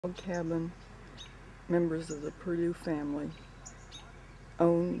Log cabin members of the Purdue family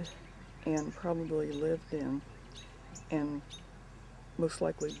owned and probably lived in, and most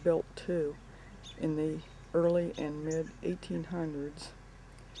likely built too, in the early and mid 1800s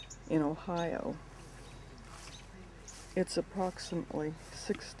in Ohio. It's approximately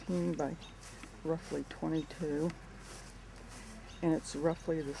 16 by roughly 22, and it's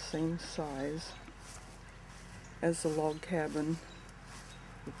roughly the same size as the log cabin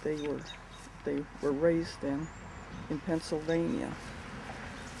that they were raised in Pennsylvania,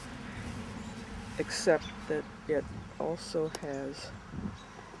 except that it also has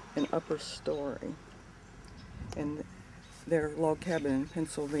an upper story, and their log cabin in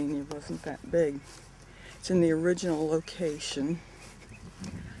Pennsylvania wasn't that big. It's in the original location.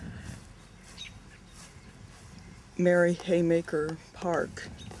 Mary Haymaker Park,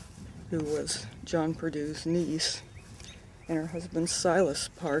 who was John Purdue's niece, and her husband Silas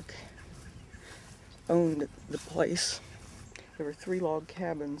Park owned the place. There were 3 log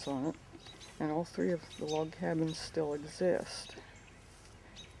cabins on it, and all 3 of the log cabins still exist.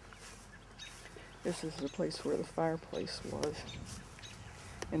 This is the place where the fireplace was,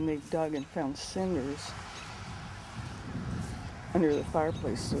 and they dug and found cinders under the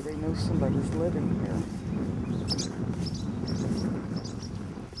fireplace, so they know somebody's living here.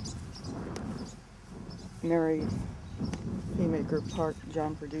 Mary Haymaker Park,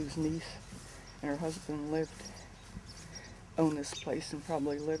 John Purdue's niece, and her husband owned this place and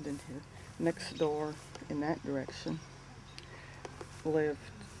probably lived in here. Next door, in that direction, lived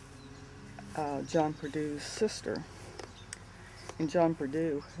John Purdue's sister. And John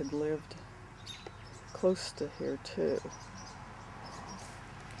Purdue had lived close to here too,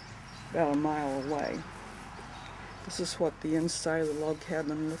 about a mile away. This is what the inside of the log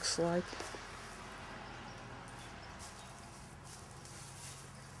cabin looks like.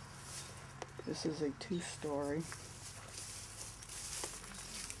 This is a 2-story.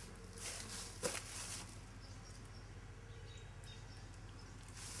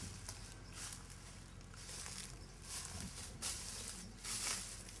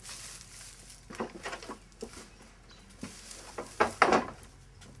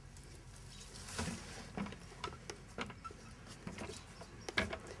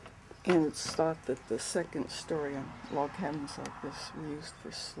 And it's thought that the 2nd story on log cabins like this were used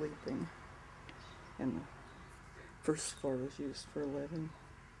for sleeping, and the 1st floor was used for living.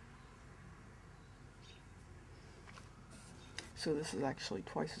 So this is actually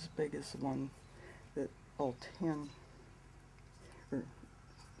twice as big as the one that all 10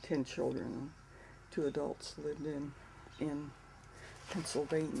 children and 2 adults lived in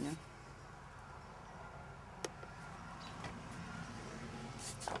Pennsylvania.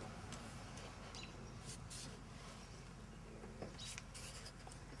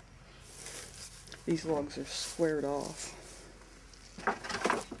 These logs are squared off.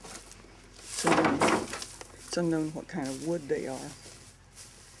 It's unknown what kind of wood they are,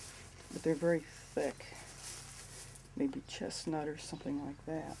 but they're very thick, maybe chestnut or something like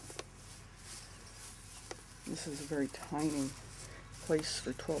that. This is a very tiny place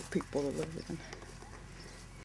for 12 people to live in.